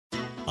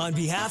On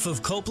behalf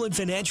of Copeland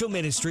Financial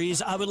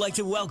Ministries, I would like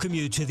to welcome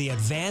you to the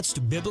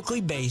Advanced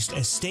Biblically Based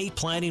Estate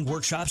Planning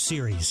Workshop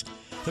Series.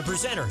 The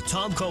presenter,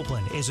 Tom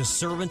Copeland, is a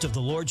servant of the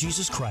Lord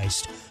Jesus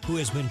Christ who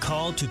has been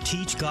called to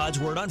teach God's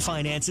Word on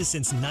finances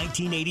since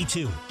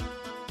 1982.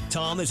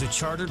 Tom is a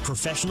chartered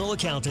professional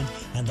accountant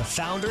and the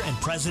founder and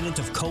president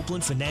of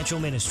Copeland Financial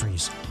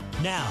Ministries.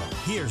 Now,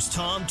 here's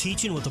Tom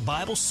teaching what the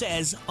Bible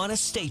says on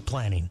estate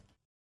planning.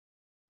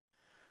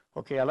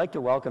 Okay, I'd like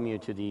to welcome you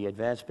to the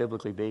Advanced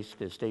Biblically Based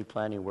Estate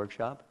Planning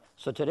Workshop.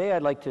 So today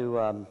I'd like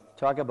to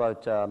talk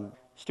about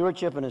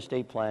stewardship and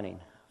estate planning.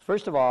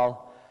 First of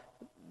all,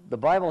 the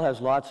Bible has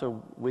lots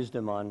of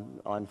wisdom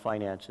on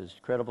finances,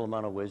 incredible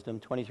amount of wisdom,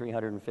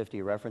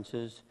 2,350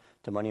 references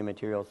to money and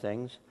material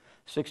things.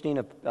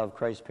 16 of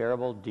Christ's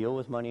parable deal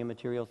with money and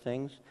material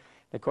things.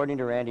 According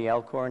to Randy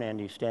Alcorn,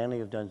 Andy Stanley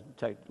have done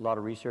a lot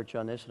of research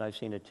on this, and I've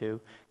seen it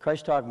too.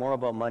 Christ talked more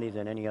about money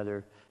than any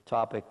other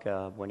topic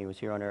when he was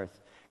here on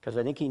earth, because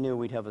I think he knew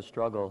we'd have a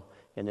struggle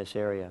in this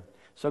area.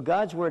 So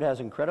God's Word has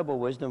incredible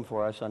wisdom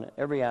for us on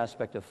every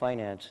aspect of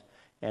finance,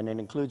 and it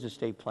includes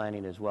estate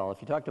planning as well. If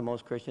you talk to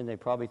most Christians, they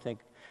probably think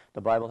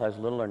the Bible has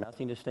little or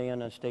nothing to say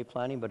on estate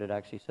planning, but it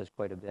actually says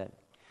quite a bit.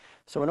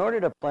 So in order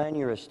to plan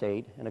your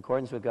estate in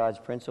accordance with God's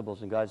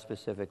principles and God's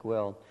specific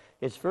will,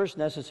 it's first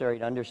necessary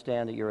to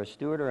understand that you're a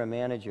steward or a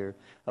manager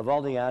of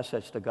all the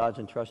assets that God's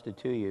entrusted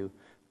to you.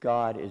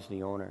 God is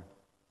the owner.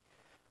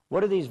 What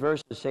do these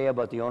verses say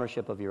about the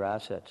ownership of your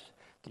assets?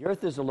 The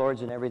earth is the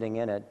Lord's and everything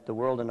in it, the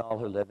world and all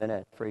who live in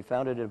it. For he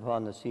founded it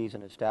upon the seas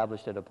and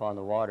established it upon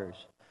the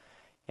waters.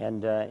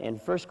 And in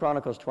 1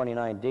 Chronicles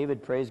 29,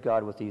 David praised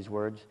God with these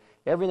words,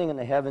 "Everything in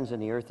the heavens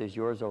and the earth is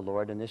yours, O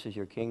Lord, and this is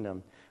your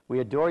kingdom. We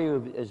adore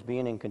you as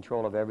being in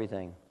control of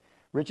everything.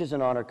 Riches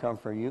and honor come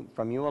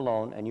from you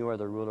alone, and you are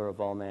the ruler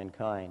of all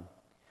mankind."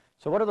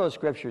 So what do those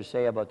scriptures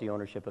say about the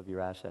ownership of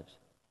your assets?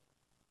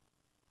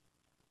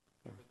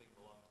 Everything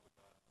belongs to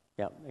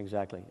God. Yeah,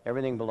 exactly.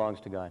 Everything belongs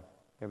to God.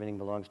 Everything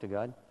belongs to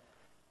God,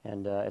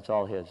 and it's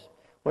all his.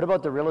 What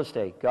about the real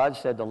estate? God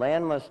said, "The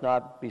land must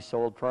not be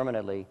sold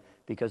permanently,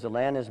 because the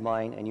land is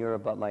mine, and you are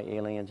but my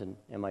aliens and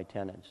my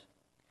tenants."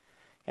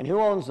 And who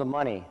owns the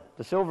money?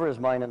 "The silver is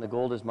mine, and the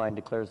gold is mine,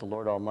 declares the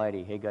Lord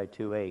Almighty," Haggai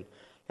 2:8.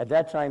 At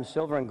that time,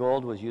 silver and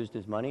gold was used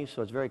as money,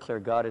 so it's very clear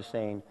God is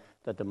saying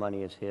that the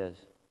money is his.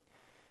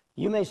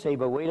 You may say,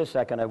 "But wait a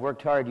second, I've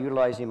worked hard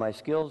utilizing my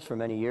skills for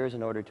many years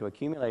in order to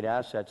accumulate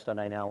assets that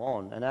I now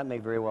own," and that may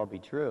very well be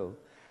true.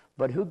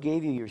 But who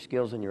gave you your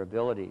skills and your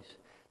abilities?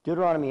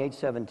 Deuteronomy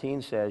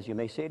 8:17 says, "You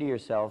may say to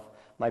yourself,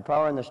 'My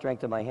power and the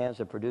strength of my hands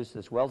have produced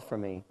this wealth for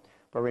me.'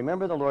 But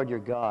remember the Lord your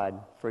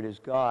God, for it is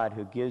God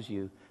who gives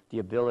you the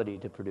ability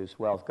to produce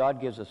wealth." God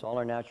gives us all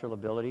our natural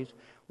abilities.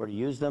 We're to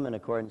use them in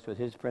accordance with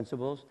his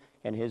principles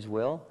and his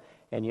will.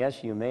 And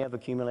yes, you may have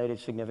accumulated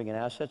significant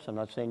assets. I'm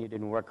not saying you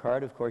didn't work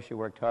hard. Of course you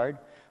worked hard.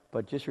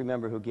 But just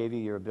remember who gave you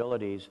your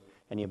abilities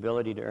and the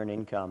ability to earn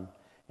income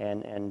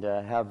and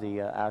have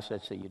the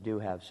assets that you do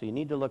have. So you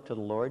need to look to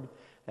the Lord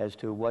as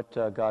to what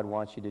God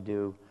wants you to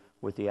do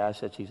with the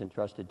assets he's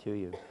entrusted to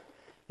you.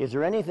 Is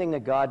there anything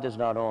that God does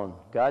not own?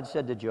 God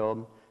said to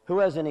Job, "Who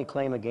has any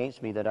claim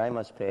against me that I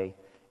must pay?"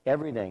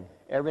 Everything,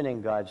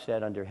 God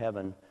said, under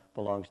heaven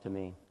belongs to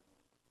me.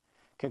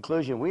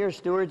 Conclusion, we are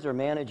stewards or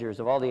managers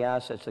of all the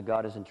assets that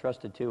God has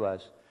entrusted to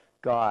us.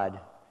 God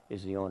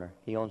is the owner.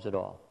 He owns it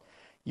all.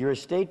 Your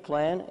estate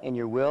plan and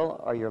your will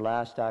are your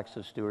last acts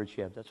of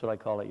stewardship. That's what I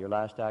call it, your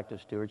last act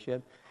of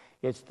stewardship.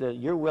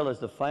 Your will is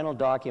the final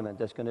document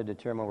that's going to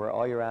determine where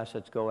all your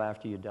assets go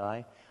after you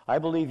die. I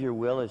believe your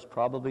will is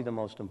probably the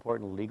most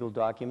important legal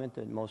document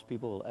that most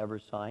people will ever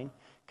sign,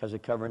 because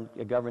it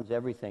governs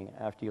everything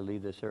after you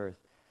leave this earth.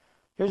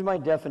 Here's my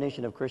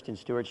definition of Christian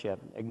stewardship.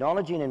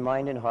 Acknowledging in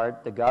mind and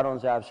heart that God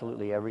owns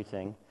absolutely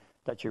everything,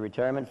 that's your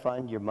retirement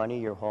fund, your money,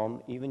 your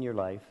home, even your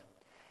life,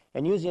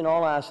 and using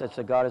all assets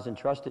that God has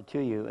entrusted to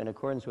you in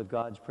accordance with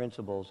God's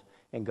principles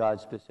and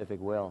God's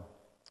specific will.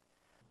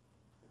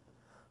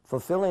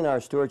 Fulfilling our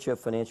stewardship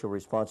financial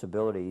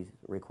responsibilities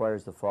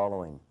requires the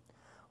following.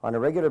 On a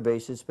regular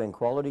basis, spend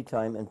quality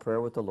time in prayer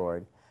with the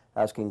Lord,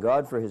 asking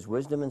God for his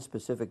wisdom and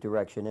specific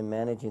direction in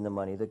managing the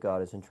money that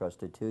God has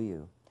entrusted to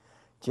you.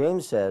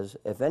 James says,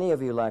 "If any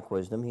of you lack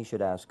wisdom, he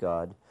should ask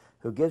God,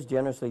 who gives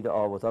generously to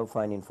all without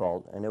finding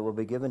fault, and it will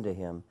be given to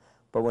him.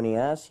 But when he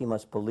asks, he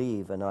must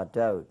believe and not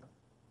doubt."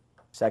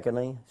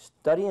 Secondly,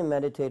 study and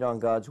meditate on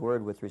God's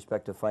Word with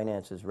respect to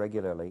finances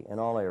regularly in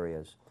all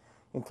areas,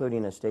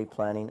 including estate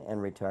planning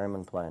and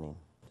retirement planning.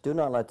 Do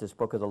not let this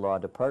book of the law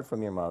depart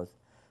from your mouth.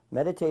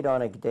 Meditate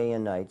on it day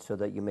and night so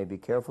that you may be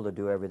careful to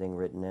do everything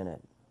written in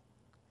it.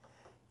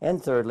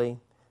 And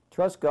thirdly,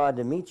 trust God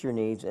to meet your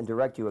needs and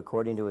direct you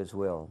according to his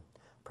will.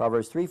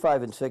 Proverbs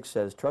 3:5-6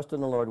 says, "Trust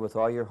in the Lord with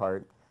all your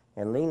heart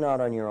and lean not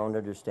on your own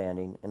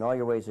understanding. In all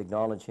your ways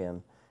acknowledge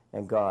him,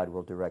 and God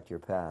will direct your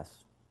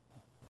paths."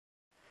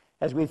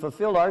 As we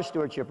fulfill our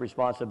stewardship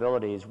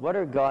responsibilities, what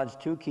are God's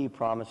two key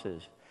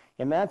promises?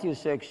 In Matthew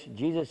 6,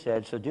 Jesus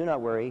said, "So do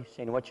not worry,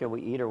 saying, what shall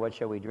we eat, or what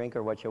shall we drink,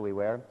 or what shall we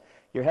wear?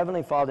 Your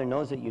heavenly Father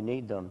knows that you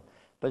need them.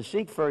 But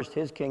seek first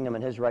his kingdom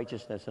and his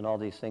righteousness, and all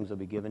these things will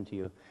be given to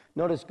you.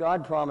 Notice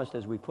God promised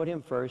as we put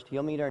him first,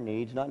 he'll meet our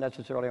needs, not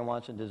necessarily our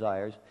wants and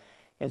desires.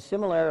 And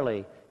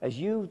similarly, as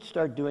you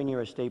start doing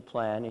your estate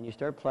plan and you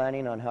start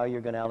planning on how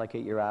you're going to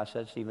allocate your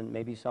assets, even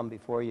maybe some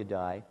before you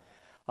die,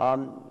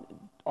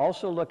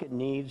 also look at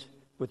needs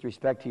with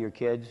respect to your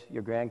kids,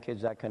 your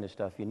grandkids, that kind of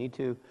stuff. You need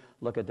to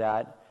look at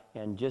that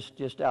and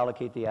just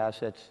allocate the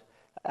assets.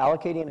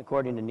 Allocating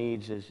according to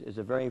needs is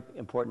a very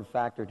important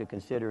factor to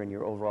consider in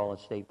your overall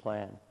estate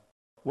plan.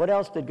 What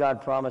else did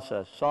God promise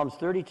us? Psalms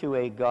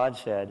 32:8, God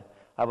said,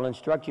 I will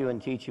instruct you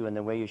and teach you in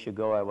the way you should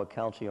go. I will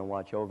counsel you and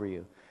watch over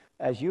you.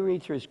 As you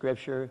read through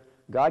Scripture,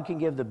 God can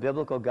give the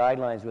biblical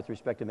guidelines with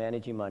respect to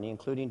managing money,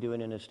 including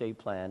doing an estate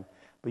plan,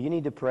 but you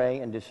need to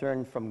pray and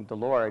discern from the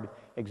Lord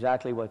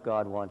exactly what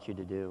God wants you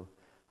to do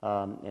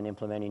in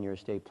implementing your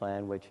estate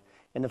plan, which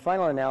in the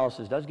final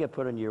analysis does get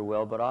put into your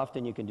will, but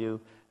often you can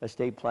do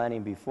estate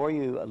planning before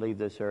you leave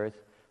this earth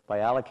by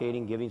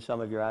allocating, giving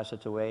some of your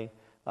assets away,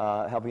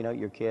 helping out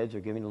your kids, or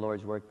giving the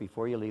Lord's work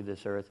before you leave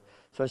this earth.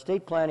 So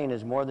estate planning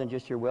is more than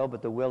just your will,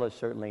 but the will is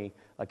certainly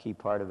a key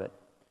part of it.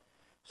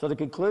 So the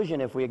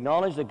conclusion, if we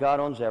acknowledge that God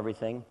owns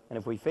everything, and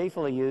if we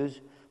faithfully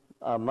use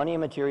money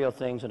and material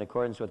things in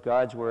accordance with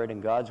God's word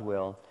and God's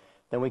will,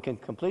 then we can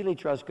completely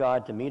trust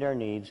God to meet our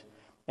needs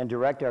and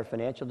direct our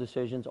financial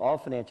decisions, all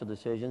financial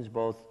decisions,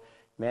 both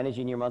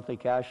managing your monthly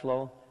cash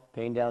flow,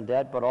 paying down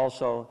debt, but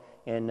also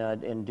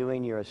in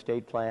doing your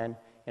estate plan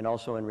and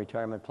also in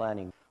retirement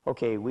planning.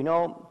 Okay, we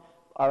know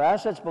our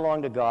assets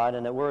belong to God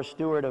and that we're a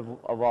steward of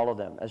all of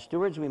them. As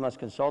stewards, we must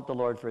consult the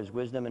Lord for his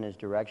wisdom and his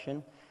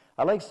direction.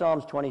 I like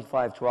Psalms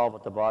 25:12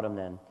 at the bottom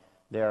then.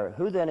 There,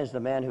 who then is the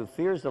man who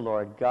fears the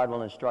Lord? God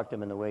will instruct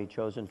him in the way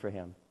chosen for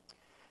him.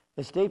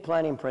 Estate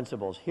planning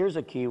principles. Here's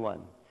a key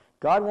one.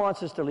 God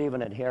wants us to leave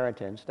an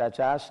inheritance, that's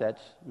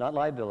assets, not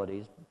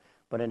liabilities,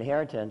 but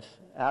inheritance,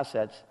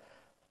 assets,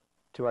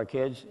 to our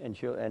kids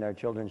and our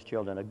children's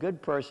children. A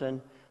good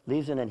person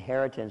leaves an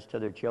inheritance to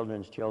their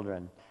children's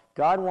children.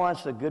 God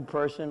wants a good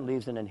person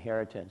leaves an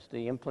inheritance.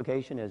 The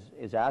implication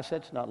is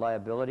assets, not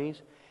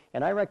liabilities.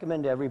 And I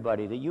recommend to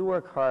everybody that you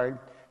work hard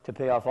to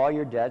pay off all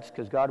your debts,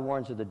 because God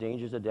warns of the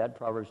dangers of debt,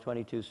 Proverbs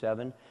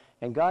 22:7.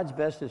 And God's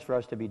best is for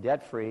us to be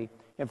debt-free.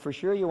 And for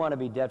sure you want to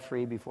be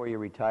debt-free before you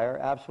retire.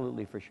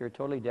 Absolutely, for sure.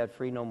 Totally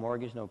debt-free, no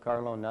mortgage, no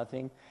car loan,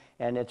 nothing.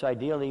 And it's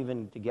ideal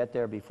even to get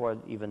there before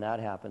even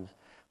that happens.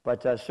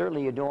 But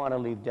certainly you don't want to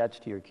leave debts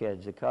to your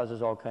kids. It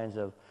causes all kinds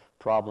of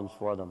problems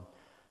for them.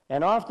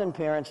 And often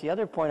parents, the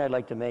other point I'd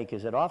like to make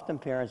is that often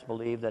parents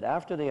believe that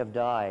after they have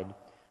died,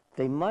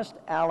 they must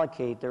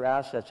allocate their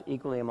assets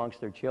equally amongst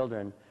their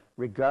children,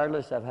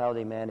 regardless of how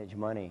they manage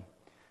money.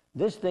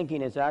 This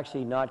thinking is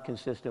actually not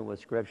consistent with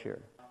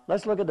Scripture.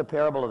 Let's look at the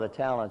parable of the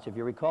talents. If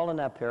you recall in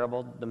that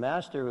parable, the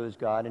master, who is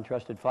God,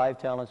 entrusted 5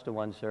 talents to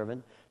one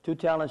servant, 2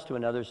 talents to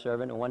another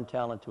servant, and 1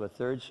 talent to a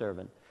third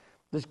servant.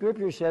 The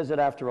Scripture says that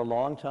after a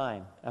long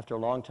time,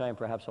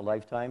 perhaps a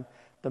lifetime,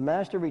 the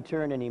master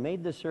returned and he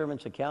made the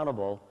servants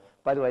accountable.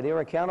 By the way, they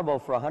were accountable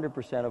for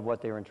 100% of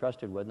what they were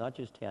entrusted with, not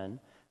just 10%,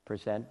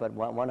 but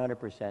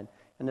 100%.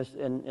 And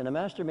the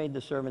master made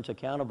the servants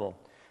accountable.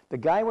 The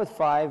guy with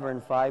 5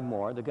 earned 5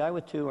 more. The guy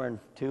with 2 earned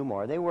 2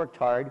 more. They worked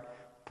hard,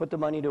 put the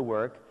money to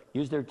work,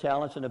 used their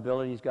talents and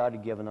abilities God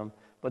had given them.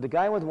 But the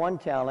guy with 1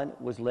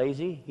 talent was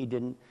lazy. He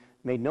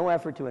made no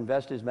effort to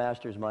invest his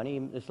master's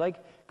money. It's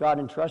like God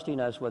entrusting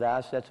us with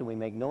assets and we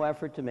make no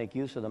effort to make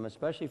use of them,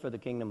 especially for the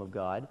kingdom of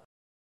God.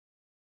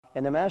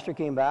 And the master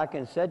came back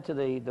and said to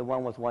the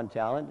one with 1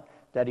 talent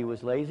that he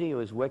was lazy, he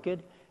was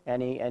wicked,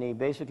 and he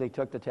basically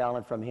took the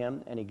talent from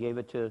him and he gave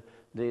it to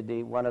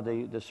one of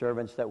the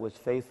servants that was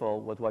faithful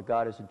with what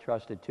God has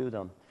entrusted to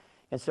them.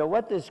 And so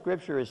what this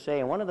scripture is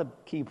saying, one of the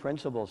key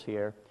principles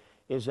here,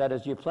 is that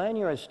as you plan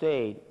your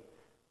estate,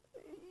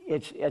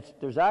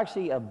 there's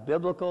actually a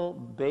biblical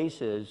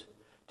basis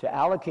to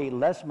allocate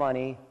less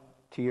money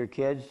to your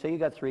kids. Say you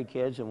got 3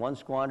 kids and one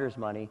squanders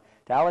money,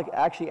 to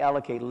actually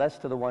allocate less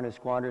to the one who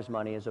squanders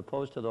money as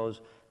opposed to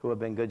those who have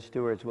been good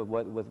stewards with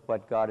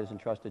what God has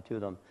entrusted to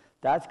them.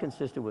 That's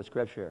consistent with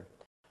Scripture.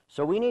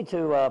 So we need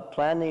to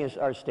plan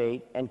our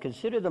estate and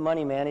consider the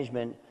money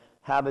management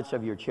habits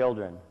of your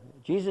children.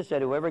 Jesus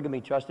said, whoever can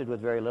be trusted with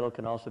very little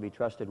can also be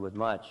trusted with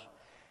much.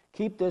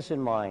 Keep this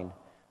in mind.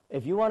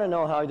 If you want to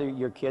know how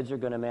your kids are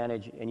going to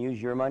manage and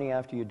use your money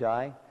after you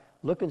die,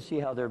 look and see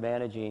how they're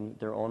managing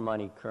their own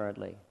money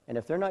currently. And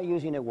if they're not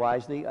using it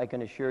wisely, I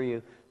can assure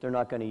you they're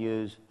not going to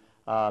use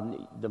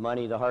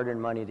the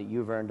hard-earned money that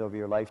you've earned over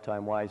your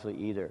lifetime wisely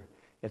either.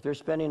 If they're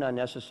spending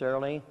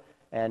unnecessarily,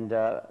 and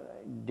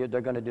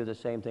they're going to do the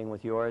same thing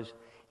with yours.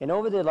 And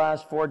over the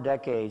last 4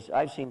 decades,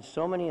 I've seen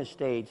so many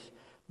estates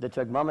that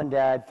took mom and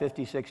dad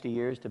 50, 60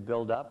 years to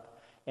build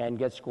up and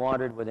get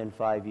squandered within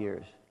 5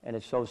 years. And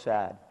it's so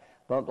sad.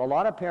 But a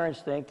lot of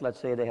parents think, let's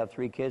say they have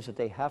 3 kids, that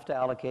they have to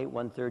allocate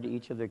 1/3 to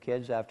each of their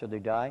kids after they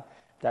die.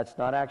 That's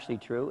not actually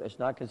true. It's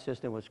not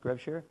consistent with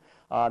Scripture.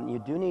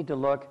 You do need to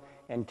look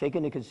and take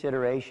into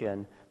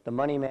consideration the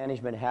money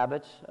management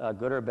habits,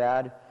 good or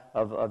bad,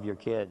 of your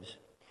kids.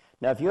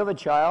 Now, if you have a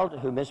child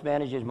who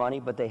mismanages money,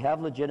 but they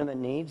have legitimate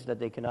needs that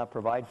they cannot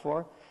provide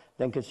for,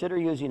 then consider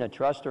using a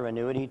trust or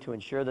annuity to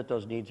ensure that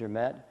those needs are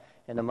met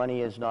and the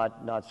money is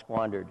not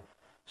squandered.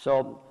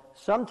 So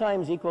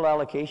sometimes equal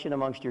allocation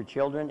amongst your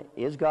children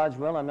is God's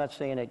will. I'm not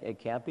saying it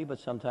can't be, but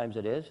sometimes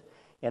it is.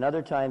 And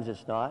other times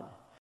it's not.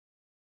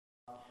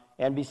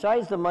 And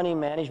besides the money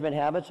management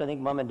habits, I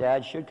think mom and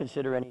dad should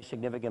consider any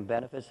significant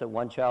benefits that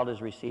one child has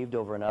received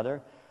over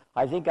another.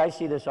 I think I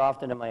see this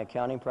often in my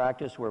accounting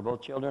practice where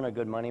both children are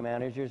good money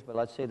managers, but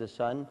let's say the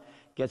son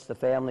gets the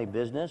family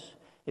business.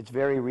 It's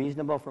very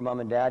reasonable for mom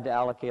and dad to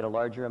allocate a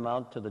larger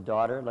amount to the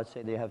daughter. Let's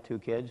say they have 2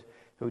 kids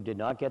who did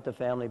not get the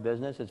family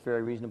business. It's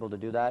very reasonable to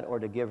do that, or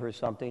to give her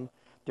something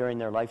during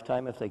their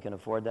lifetime if they can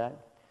afford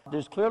that.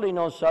 There's clearly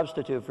no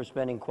substitute for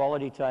spending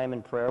quality time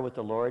in prayer with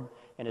the Lord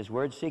and His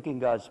Word, seeking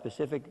God's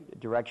specific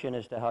direction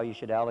as to how you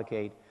should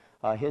allocate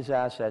His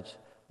assets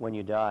when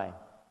you die.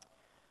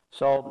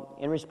 So,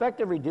 in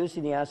respect of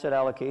reducing the asset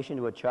allocation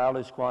to a child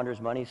who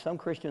squanders money, some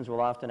Christians will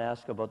often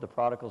ask about the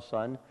prodigal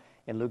son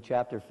in Luke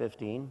chapter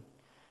 15.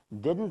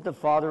 Didn't the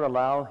father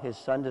allow his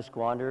son to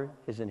squander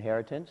his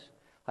inheritance?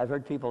 I've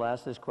heard people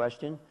ask this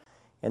question.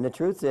 And the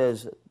truth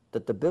is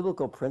that the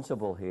biblical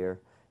principle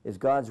here is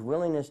God's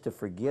willingness to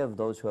forgive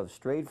those who have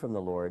strayed from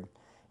the Lord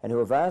and who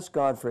have asked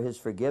God for His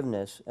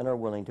forgiveness and are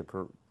willing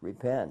to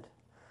repent.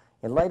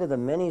 In light of the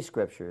many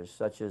scriptures,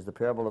 such as the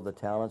parable of the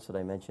talents that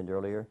I mentioned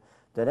earlier,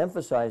 that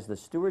emphasize the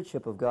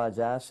stewardship of God's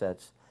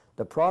assets,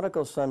 the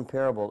prodigal son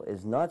parable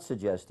is not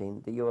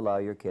suggesting that you allow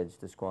your kids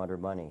to squander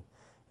money.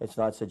 It's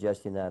not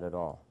suggesting that at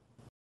all.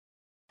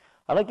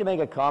 I'd like to make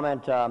a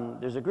comment.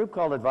 There's a group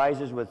called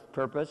Advisors with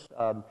Purpose.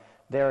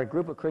 They're a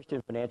group of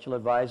Christian financial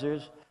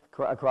advisors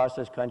across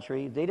this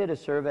country. They did a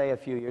survey a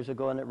few years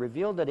ago, and it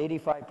revealed that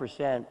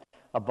 85%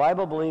 of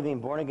Bible-believing,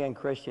 born-again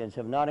Christians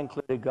have not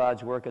included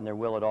God's work in their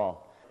will at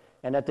all,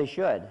 and that they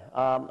should.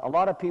 A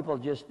lot of people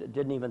just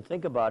didn't even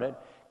think about it,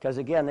 because,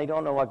 again, they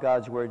don't know what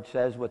God's Word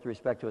says with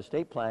respect to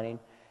estate planning,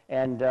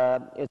 and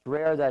it's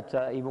rare that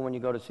even when you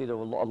go to see a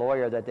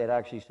lawyer that they'd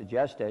actually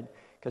suggest it,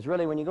 because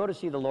really when you go to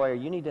see the lawyer,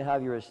 you need to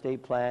have your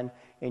estate plan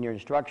and your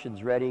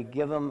instructions ready.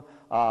 Give them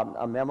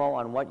a memo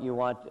on what you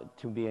want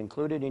to be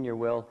included in your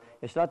will.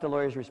 It's not the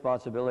lawyer's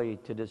responsibility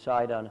to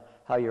decide on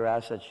how your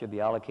assets should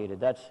be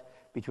allocated. That's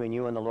between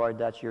you and the Lord.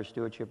 That's your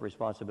stewardship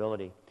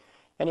responsibility.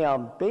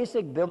 Anyhow,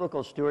 basic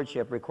biblical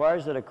stewardship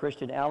requires that a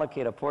Christian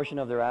allocate a portion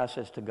of their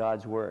assets to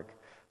God's work.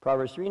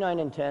 Proverbs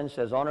 3:9 and 10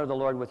 says, "Honor the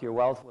Lord with your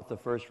wealth, with the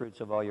first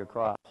fruits of all your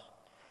crops."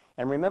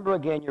 And remember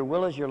again, your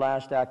will is your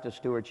last act of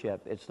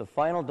stewardship. It's the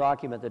final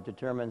document that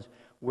determines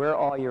where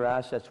all your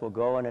assets will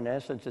go, and in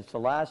essence, it's the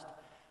last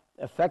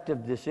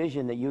effective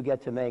decision that you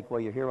get to make while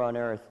you're here on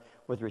earth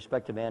with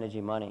respect to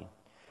managing money.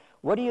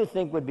 What do you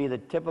think would be the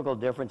typical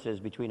differences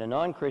between a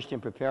non-Christian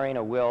preparing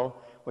a will,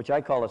 which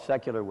I call a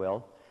secular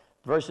will,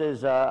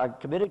 versus a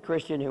committed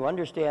Christian who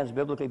understands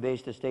biblically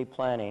based estate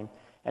planning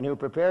and who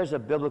prepares a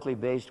biblically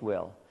based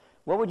will?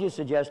 What would you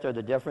suggest are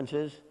the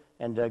differences?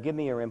 And give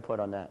me your input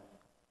on that.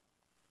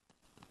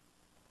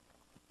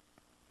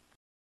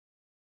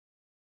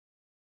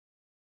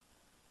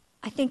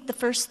 I think the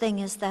first thing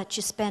is that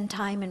you spend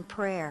time in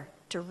prayer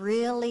to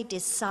really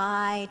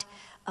decide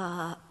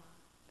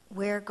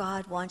where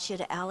God wants you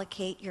to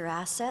allocate your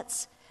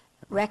assets,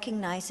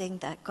 recognizing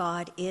that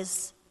God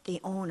is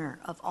the owner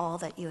of all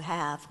that you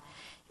have.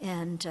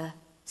 And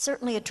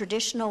certainly a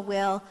traditional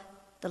will,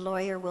 the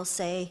lawyer will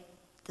say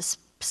the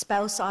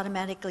spouse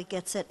automatically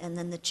gets it and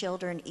then the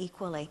children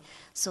equally.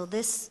 So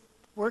this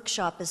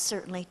workshop is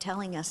certainly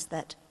telling us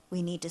that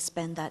we need to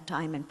spend that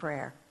time in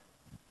prayer.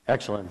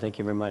 Excellent. Thank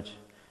you very much.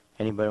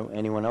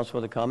 Anyone else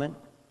with a comment?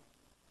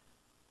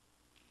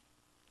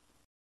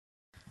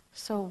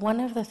 So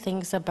one of the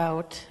things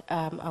about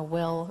a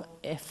will,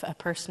 if a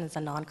person is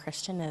a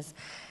non-Christian, is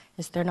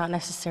they're not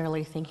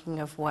necessarily thinking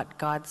of what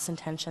God's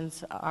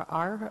intentions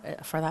are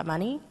for that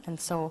money. And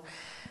so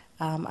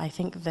I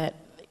think that,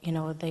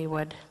 they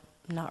would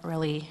not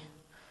really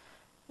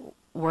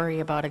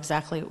worry about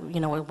exactly,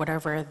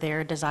 whatever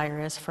their desire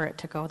is for it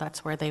to go,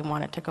 that's where they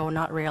want it to go,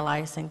 not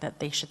realizing that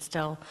they should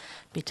still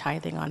be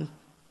tithing on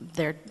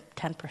their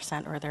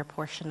 10% or their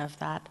portion of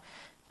that,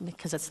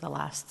 because it's their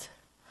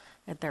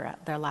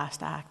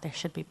last act. They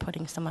should be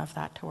putting some of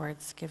that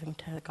towards giving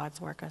to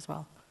God's work as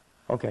well.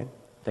 Okay,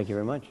 thank you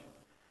very much.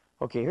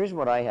 Okay, here's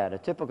what I had. A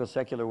typical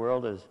secular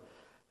world is,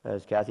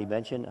 as Kathy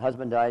mentioned,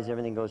 husband dies,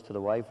 everything goes to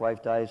the wife.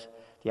 Wife dies,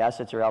 the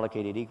assets are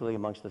allocated equally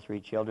amongst the 3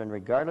 children,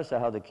 regardless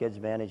of how the kids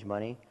manage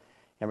money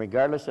and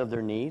regardless of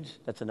their needs.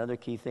 That's another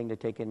key thing to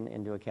take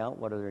into account.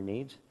 What are their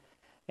needs?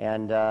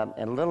 And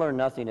little or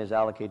nothing is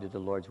allocated to the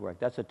Lord's work.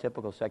 That's a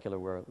typical secular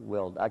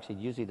will. Actually,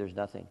 usually there's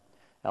nothing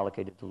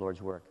allocated to the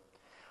Lord's work.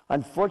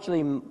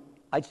 Unfortunately,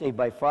 I'd say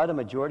by far the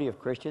majority of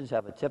Christians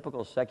have a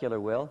typical secular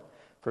will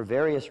for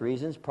various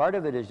reasons. Part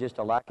of it is just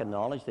a lack of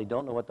knowledge. They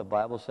don't know what the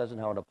Bible says and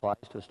how it applies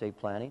to estate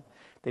planning.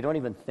 They don't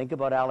even think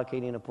about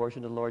allocating a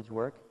portion to the Lord's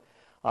work.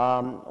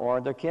 Or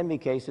there can be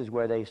cases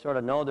where they sort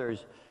of know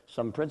there's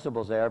some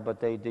principles there, but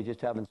they just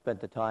haven't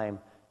spent the time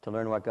to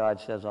learn what God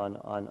says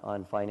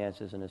on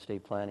finances and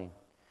estate planning.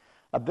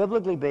 A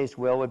biblically based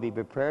will would be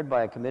prepared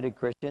by a committed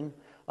Christian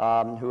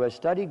who has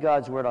studied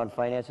God's Word on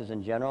finances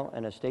in general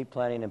and estate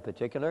planning in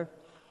particular.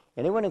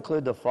 And it would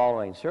include the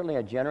following. Certainly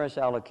a generous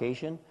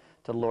allocation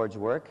to the Lord's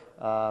work.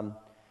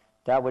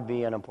 That would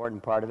be an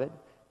important part of it.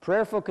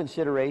 Prayerful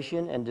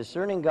consideration and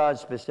discerning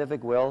God's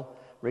specific will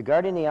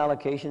regarding the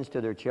allocations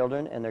to their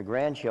children and their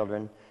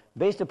grandchildren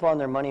based upon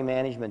their money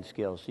management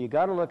skills. So you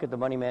got to look at the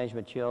money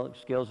management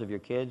skills of your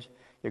kids,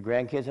 your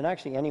grandkids, and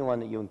actually anyone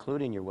that you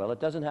include in your will.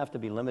 It doesn't have to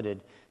be limited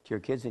to your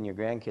kids and your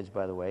grandkids,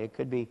 by the way. It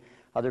could be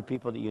other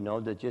people that you know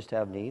that just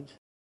have needs.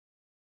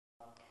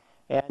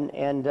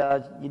 And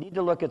you need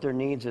to look at their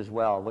needs as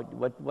well.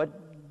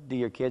 What do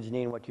your kids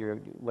need? What do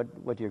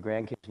your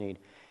grandkids need?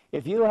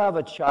 If you have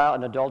a child,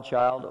 an adult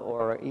child,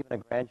 or even a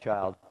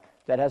grandchild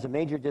that has a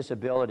major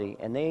disability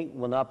and they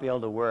will not be able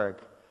to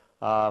work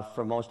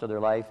for most of their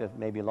life, if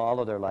maybe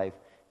all of their life,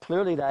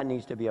 clearly that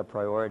needs to be a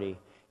priority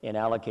in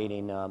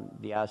allocating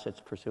the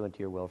assets pursuant to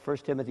your will. 1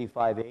 Timothy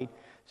 5:8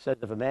 says,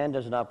 if a man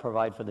does not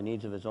provide for the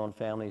needs of his own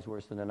family, he's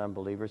worse than an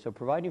unbeliever. So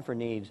providing for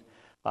needs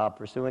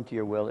pursuant to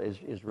your will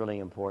is really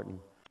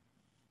important.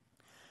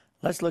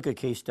 Let's look at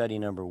case study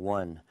number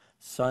 1.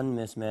 Son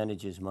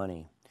mismanages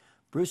money.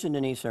 Bruce and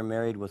Denise are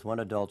married with one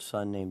adult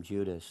son named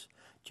Judas.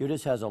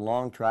 Judas has a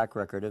long track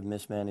record of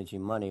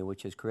mismanaging money,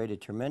 which has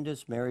created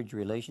tremendous marriage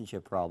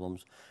relationship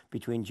problems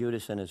between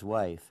Judas and his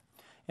wife.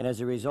 And as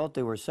a result,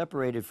 they were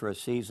separated for a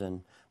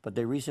season, but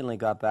they recently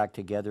got back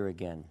together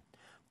again.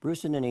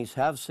 Bruce and Denise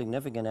have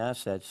significant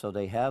assets, so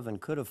they have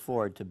and could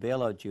afford to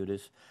bail out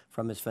Judas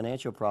from his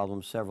financial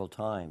problems several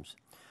times.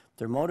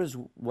 Their motive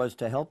was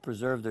to help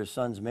preserve their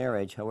son's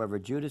marriage. However,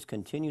 Judas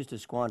continues to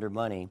squander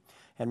money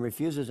and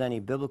refuses any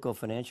biblical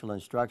financial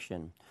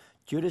instruction.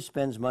 Judas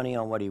spends money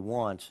on what he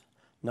wants,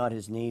 not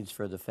his needs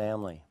for the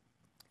family.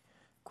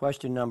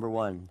 Question number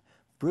 1.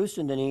 Bruce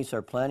and Denise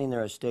are planning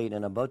their estate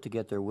and about to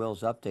get their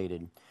wills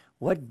updated.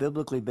 What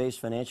biblically based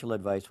financial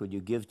advice would you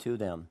give to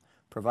them?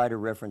 Provide a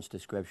reference to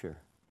Scripture.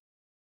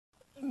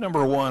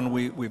 Number one,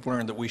 we've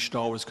learned that we should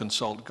always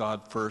consult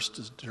God first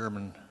to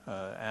determine,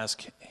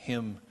 ask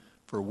Him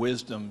for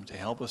wisdom to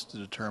help us to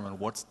determine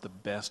what's the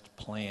best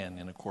plan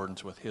in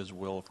accordance with His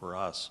will for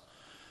us.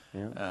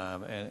 Yeah.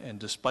 And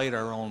despite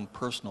our own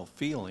personal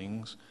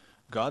feelings,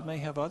 God may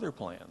have other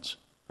plans.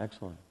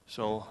 Excellent.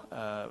 So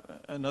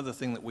another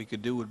thing that we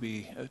could do would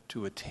be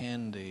to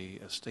attend a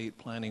estate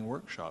planning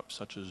workshop,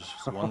 such as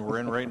the one we're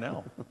in right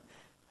now.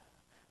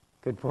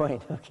 Good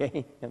point.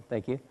 Okay.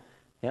 Thank you.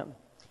 Yep.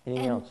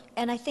 Anything else?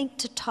 And I think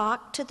to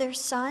talk to their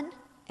son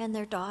and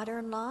their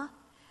daughter-in-law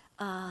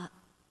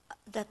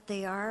that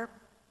they are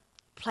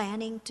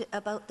planning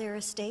about their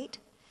estate.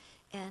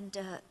 And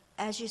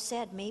as you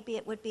said, maybe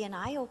it would be an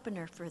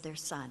eye-opener for their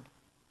son.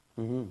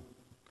 Mm-hmm.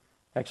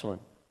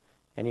 Excellent.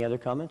 Any other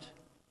comments?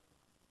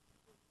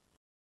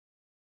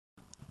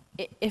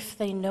 If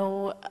they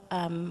know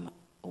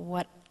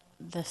what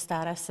the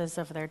status is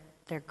of their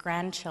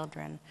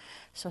grandchildren,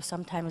 so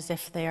sometimes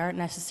if they aren't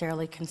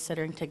necessarily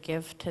considering to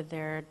give to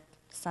their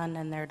son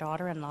and their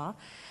daughter-in-law,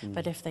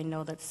 but if they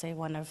know that, say,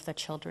 one of the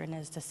children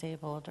is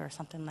disabled or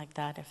something like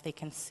that, if they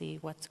can see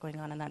what's going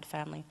on in that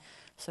family,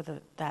 so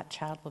that that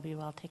child will be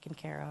well taken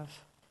care of.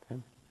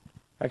 Okay.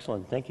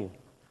 Excellent. Thank you.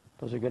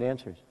 Those are good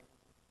answers.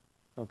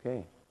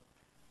 Okay.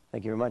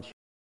 Thank you very much.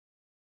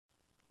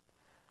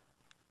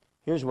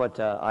 Here's what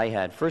I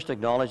had. First,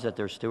 acknowledge that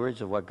they're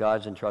stewards of what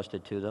God's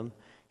entrusted to them,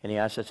 and the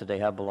assets that they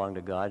have belong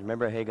to God.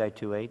 Remember Haggai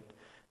 2:8?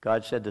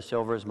 God said, the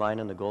silver is mine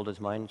and the gold is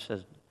mine,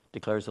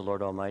 declares the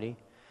Lord Almighty.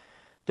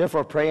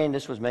 Therefore, praying,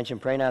 this was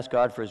mentioned, pray and ask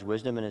God for His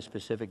wisdom in a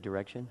specific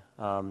direction.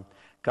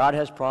 God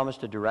has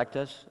promised to direct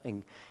us,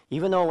 and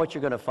even though what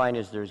you're going to find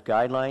is there's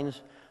guidelines,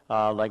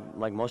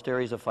 like most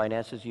areas of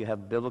finances, you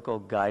have biblical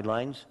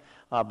guidelines,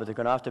 but there are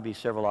going to have to be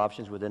several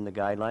options within the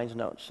guidelines.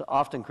 Now, so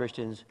often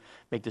Christians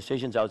make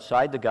decisions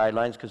outside the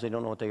guidelines because they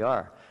don't know what they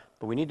are.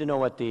 But we need to know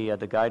what the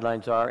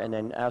guidelines are, and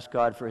then ask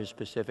God for His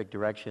specific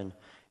direction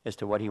as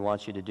to what He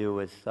wants you to do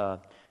with, and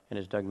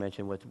as Doug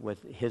mentioned,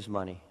 with His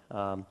money,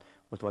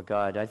 with what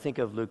God. I think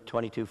of Luke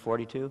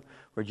 22:42,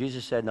 where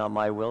Jesus said, "Not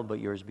my will, but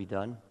yours be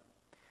done."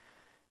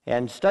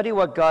 And study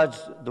what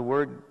the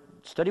Word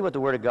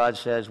of God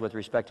says with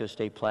respect to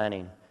estate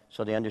planning,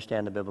 so they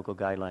understand the biblical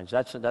guidelines.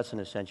 That's an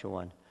essential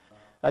one.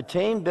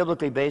 Attain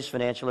biblically based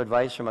financial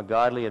advice from a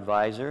godly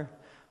advisor.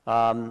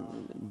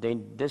 They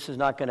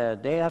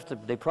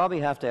probably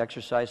have to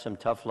exercise some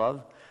tough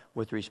love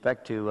with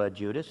respect to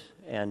Judas,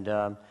 and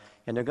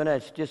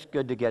it's just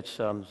good to get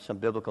some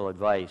biblical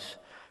advice.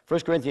 1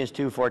 Corinthians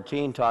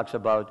 2:14 talks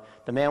about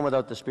the man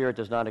without the Spirit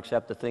does not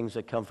accept the things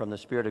that come from the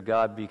Spirit of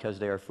God because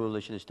they are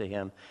foolishness to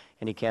him,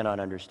 and he cannot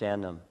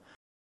understand them.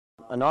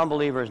 A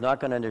non-believer is not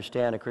going to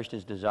understand a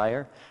Christian's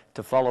desire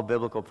to follow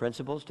biblical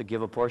principles, to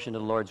give a portion to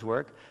the Lord's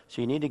work.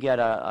 So you need to get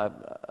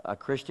a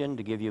Christian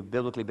to give you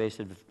biblically based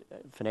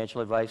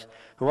financial advice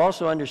who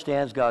also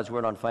understands God's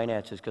word on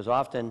finances, because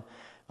often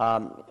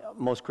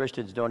most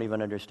Christians don't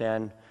even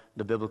understand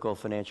the biblical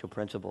financial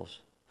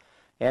principles.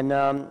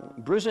 And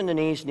Bruce and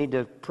Denise need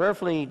to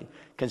prayerfully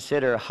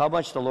consider how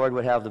much the Lord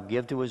would have them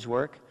give to his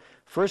work.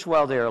 First,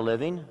 while they are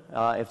living,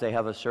 if they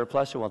have a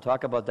surplus, and we'll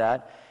talk about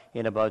that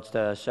in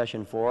about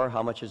session 4,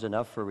 how much is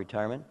enough for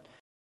retirement.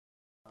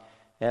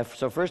 And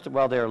so first,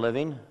 while they are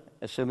living,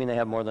 assuming they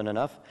have more than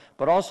enough,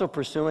 but also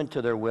pursuant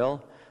to their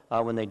will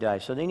when they die.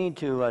 So they need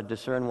to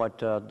discern what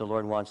the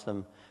Lord wants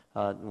them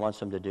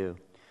to do.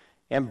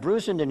 And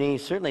Bruce and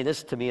Denise, certainly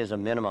this to me is a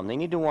minimum. They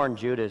need to warn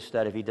Judas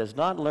that if he does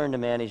not learn to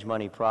manage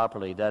money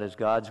properly, that is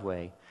God's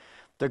way,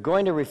 they're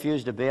going to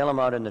refuse to bail him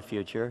out in the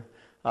future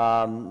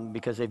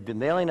because they've been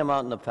bailing him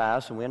out in the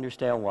past, and we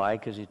understand why,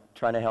 because he's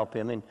trying to help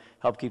him and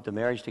help keep the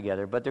marriage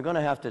together. But they're going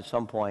to have to at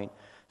some point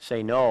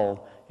say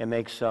no and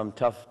make some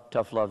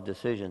tough love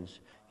decisions.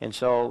 And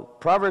so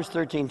Proverbs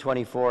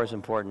 13:24 is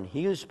important.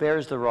 He who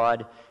spares the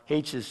rod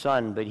hates his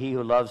son, but he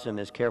who loves him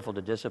is careful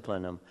to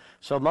discipline him.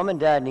 So mom and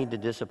dad need to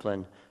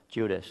discipline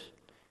Judas.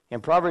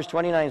 And Proverbs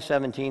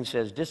 29:17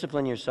 says,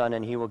 discipline your son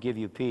and he will give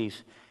you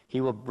peace.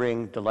 He will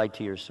bring delight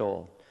to your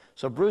soul.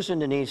 So Bruce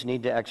and Denise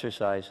need to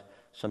exercise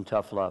some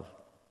tough love.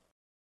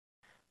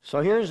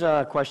 So here's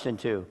question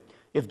 2.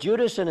 If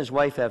Judas and his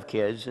wife have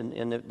kids, and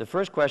in the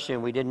first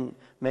question we didn't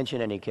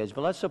mention any kids,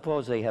 but let's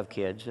suppose they have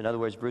kids. In other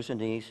words, Bruce and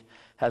Denise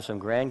have some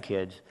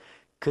grandkids.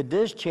 Could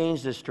this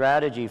change the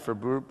strategy for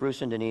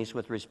Bruce and Denise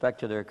with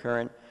respect to their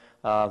current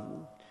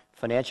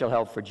financial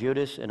help for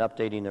Judas and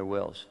updating their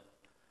wills?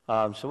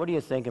 So what do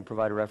you think, and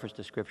provide a reference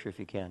to Scripture if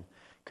you can.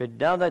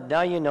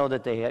 Now you know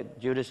that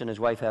Judas and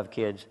his wife have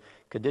kids,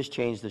 could this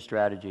change the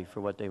strategy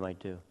for what they might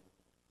do?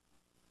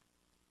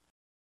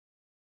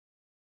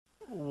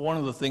 One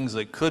of the things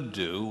they could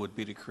do would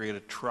be to create a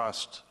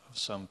trust of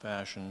some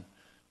fashion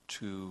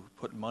to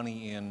put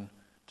money in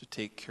to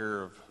take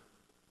care of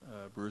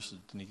Bruce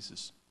and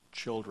Denise's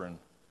children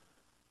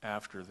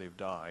after they've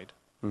died.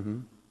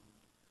 Mm-hmm.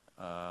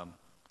 I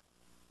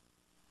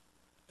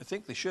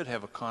think they should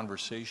have a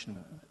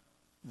conversation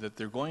that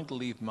they're going to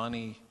leave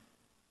money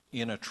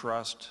in a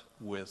trust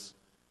with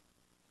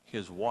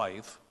his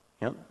wife.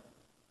 Yep.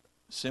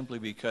 Simply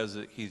because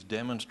he's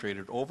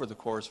demonstrated over the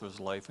course of his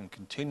life and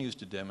continues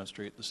to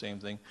demonstrate the same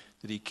thing,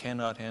 that he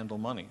cannot handle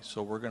money.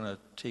 So we're going to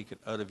take it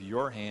out of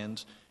your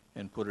hands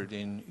and put it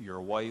in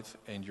your wife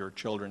and your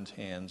children's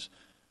hands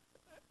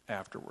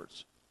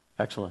afterwards.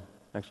 Excellent.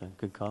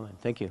 Good comment.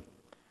 Thank you.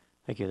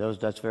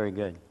 That's very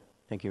good.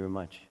 Thank you very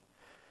much.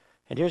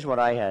 And here's what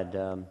I had.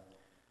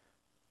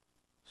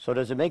 So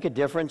does it make a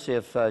difference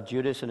if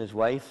Judas and his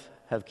wife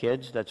have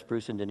kids? That's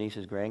Bruce and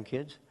Denise's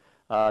grandkids.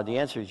 The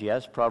answer is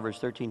yes. Proverbs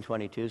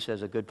 13:22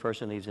 says a good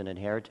person leaves an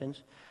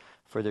inheritance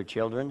for their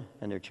children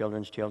and their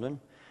children's children.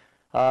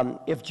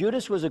 If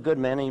Judas was a good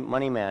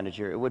money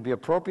manager, it would be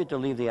appropriate to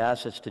leave the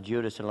assets to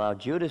Judas and allow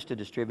Judas to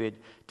distribute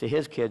to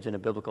his kids in a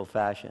biblical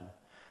fashion.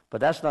 But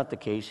that's not the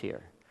case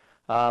here.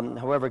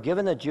 However,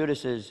 given that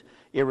Judas is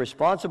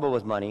irresponsible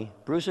with money,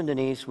 Bruce and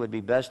Denise would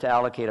be best to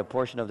allocate a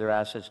portion of their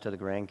assets to the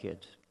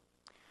grandkids.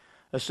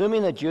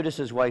 Assuming that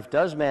Judas's wife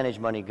does manage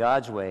money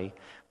God's way,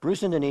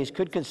 Bruce and Denise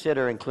could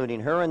consider including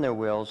her in their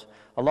wills,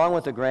 along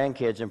with the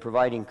grandkids, and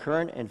providing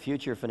current and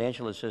future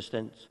financial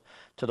assistance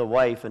to the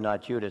wife and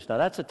not Judas. Now,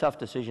 that's a tough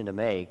decision to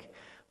make,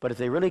 but if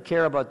they really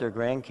care about their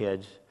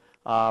grandkids,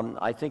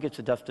 I think it's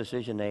a tough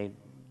decision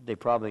they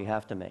probably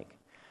have to make.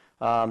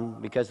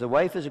 Because the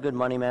wife is a good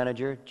money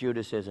manager,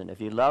 Judas isn't.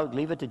 If you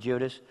leave it to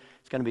Judas,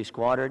 it's going to be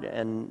squandered,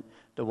 and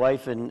the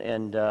wife and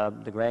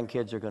the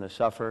grandkids are going to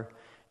suffer,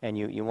 and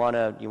you want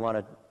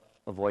to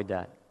avoid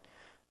that.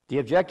 The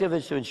objective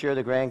is to ensure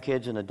the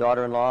grandkids and the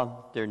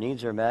daughter-in-law, their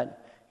needs are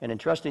met, and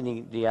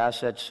entrusting the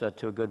assets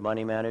to a good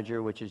money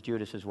manager, which is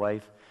Judas's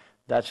wife,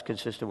 that's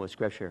consistent with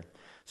Scripture.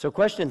 So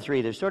question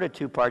 3, there's sort of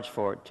 2 parts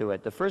to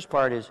it. The first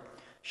part is,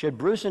 should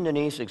Bruce and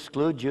Denise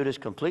exclude Judas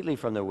completely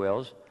from their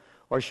wills,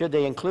 or should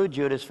they include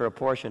Judas for a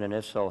portion, and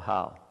if so,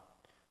 how?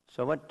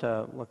 So what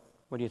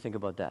do you think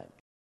about that?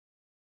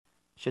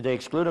 Should they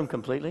exclude him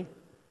completely?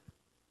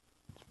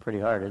 It's pretty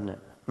hard, isn't it?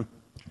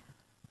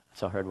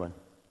 It's a hard one.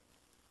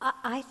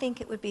 I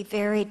think it would be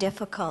very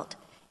difficult,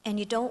 and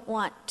you don't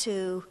want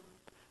to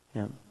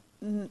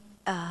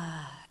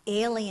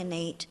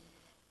alienate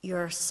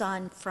your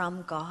son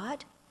from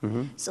God.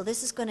 Mm-hmm. So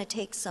this is going to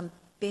take some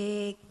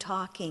big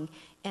talking,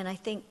 and I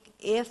think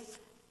if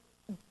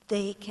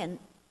they can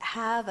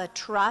have a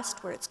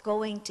trust where it's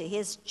going to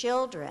his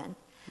children,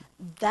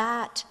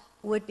 that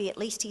would be, at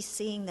least he's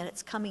seeing that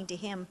it's coming to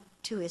him,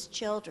 to his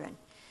children.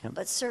 Yep.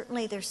 But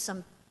certainly there's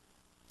some,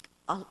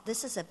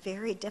 this is a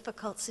very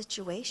difficult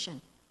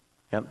situation.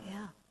 Yep.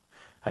 Yeah.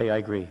 I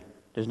agree.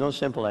 There's no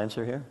simple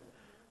answer here.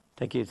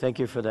 Thank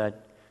you for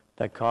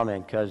that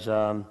comment, because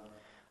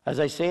as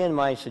I say in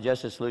my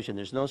suggested solution,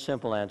 there's no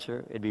simple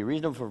answer. It'd be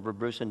reasonable for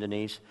Bruce and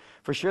Denise.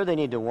 For sure they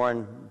need to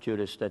warn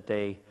Judas that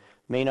they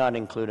may not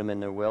include him in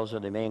their wills, or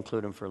they may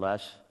include him for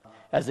less.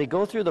 As they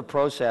go through the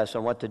process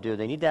on what to do,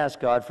 they need to ask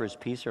God for his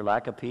peace or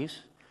lack of peace.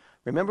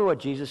 Remember what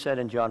Jesus said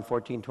in John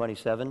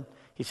 14:27?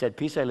 He said,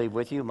 peace I leave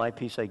with you, my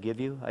peace I give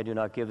you. I do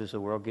not give as the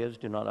world gives.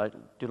 Do not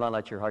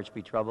let your hearts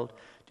be troubled.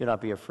 Do not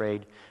be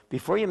afraid.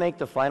 Before you make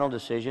the final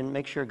decision,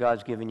 make sure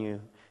God's given you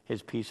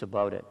his peace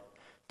about it.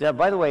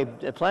 By the way,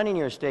 planning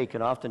your estate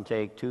can often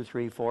take 2,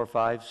 3, 4,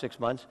 5, 6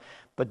 months,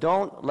 but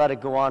don't let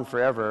it go on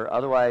forever.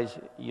 Otherwise,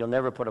 you'll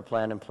never put a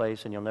plan in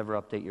place and you'll never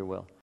update your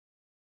will.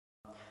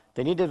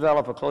 They need to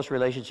develop a close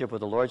relationship with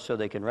the Lord so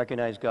they can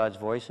recognize God's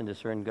voice and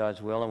discern God's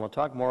will, and we'll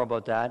talk more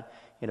about that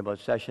in about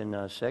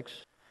session 6.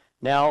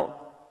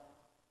 Now,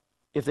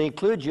 if they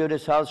include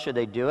Judas, how should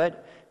they do it?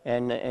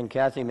 And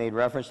Kathy made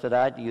reference to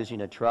that,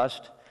 using a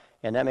trust.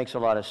 And that makes a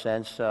lot of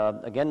sense.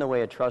 Again, the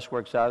way a trust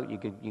works out, you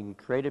can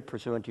create it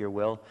pursuant to your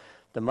will.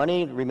 The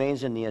money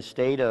remains in the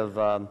estate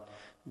of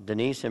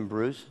Denise and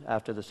Bruce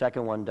after the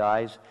second one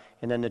dies.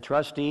 And then the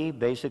trustee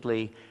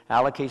basically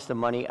allocates the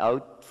money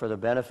out for the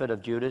benefit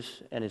of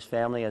Judas and his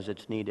family as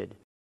it's needed.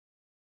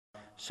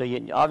 So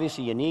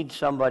obviously you need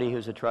somebody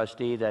who's a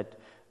trustee that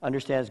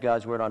understands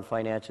God's word on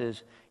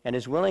finances and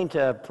is willing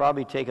to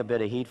probably take a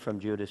bit of heat from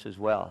Judas as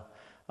well.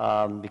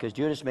 Because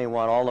Judas may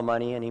want all the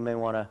money and he may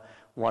want to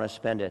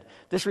spend it.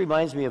 This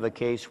reminds me of a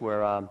case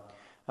where a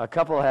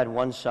couple had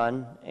one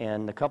son,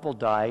 and the couple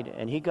died,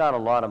 and he got a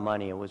lot of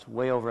money. It was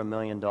way over $1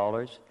 million.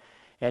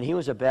 And he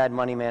was a bad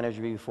money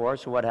manager before,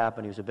 so what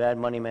happened? He was a bad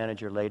money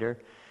manager later.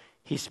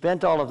 He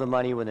spent all of the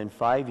money within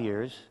 5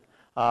 years.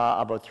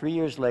 About 3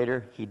 years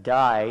later, he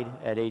died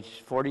at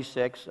age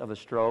 46 of a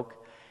stroke,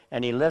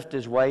 and he left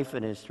his wife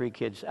and his 3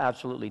 kids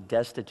absolutely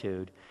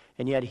destitute.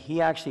 And yet he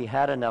actually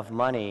had enough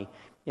money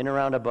in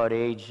around about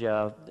age,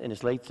 in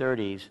his late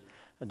 30s,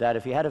 that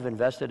if he had have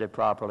invested it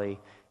properly,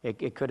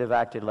 it could have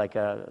acted like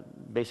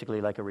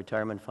basically like a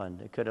retirement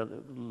fund. It could have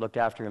looked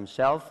after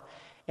himself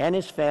and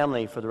his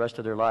family for the rest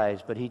of their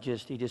lives, but he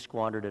just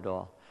squandered it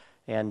all.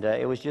 And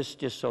it was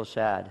just so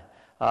sad.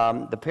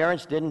 The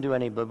parents didn't do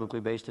any biblically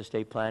based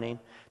estate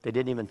planning. They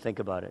didn't even think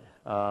about it.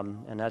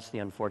 And that's the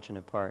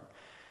unfortunate part.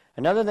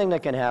 Another thing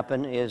that can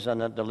happen is, on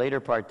the later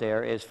part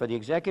there, is for the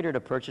executor to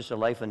purchase a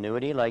life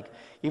annuity. Like,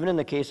 even in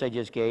the case I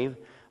just gave,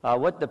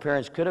 what the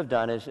parents could have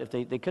done is, if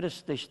they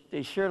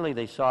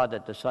saw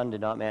that the son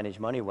did not manage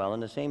money well,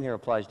 and the same here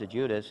applies to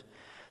Judas,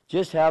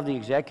 just have the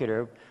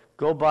executor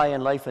go buy a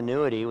life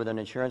annuity with an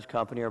insurance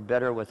company, or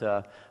better, with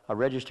a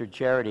registered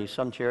charity.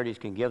 Some charities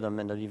can give them,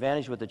 and the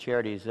advantage with the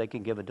charities is they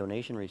can give a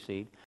donation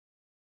receipt.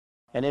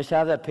 And just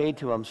have that paid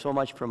to him so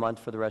much per month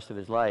for the rest of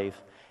his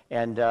life.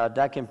 And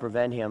that can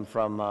prevent him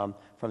from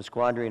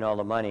squandering all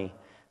the money.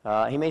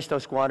 He may still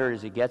squander it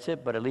as he gets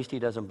it, but at least he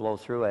doesn't blow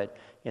through it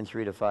in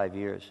 3 to 5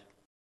 years.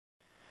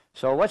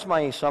 So what's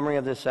my summary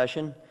of this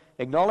session?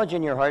 Acknowledge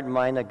in your heart and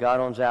mind that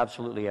God owns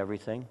absolutely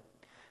everything,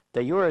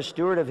 that you are a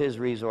steward of his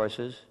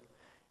resources,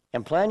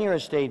 and plan your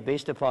estate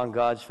based upon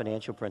God's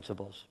financial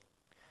principles.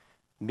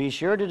 Be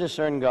sure to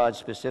discern God's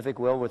specific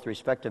will with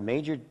respect to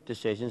major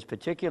decisions,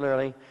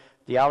 particularly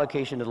the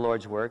allocation to the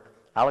Lord's work,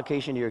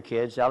 allocation to your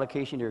kids,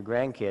 allocation to your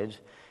grandkids,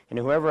 and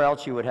whoever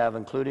else you would have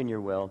included in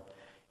your will.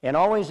 And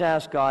always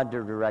ask God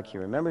to direct you.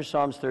 Remember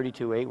Psalms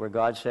 32:8, where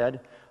God said,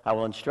 I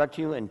will instruct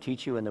you and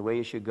teach you in the way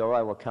you should go.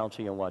 I will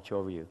counsel you and watch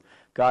over you.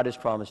 God has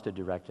promised to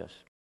direct us.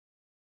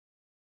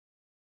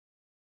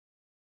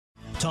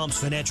 Tom's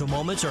Financial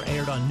Moments are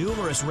aired on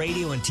numerous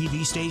radio and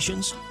TV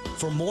stations.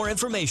 For more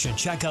information,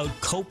 check out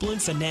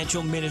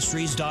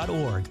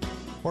CopelandFinancialMinistries.org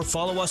or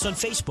follow us on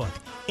Facebook,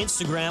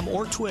 Instagram,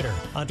 or Twitter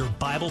under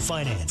Bible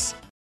Finance.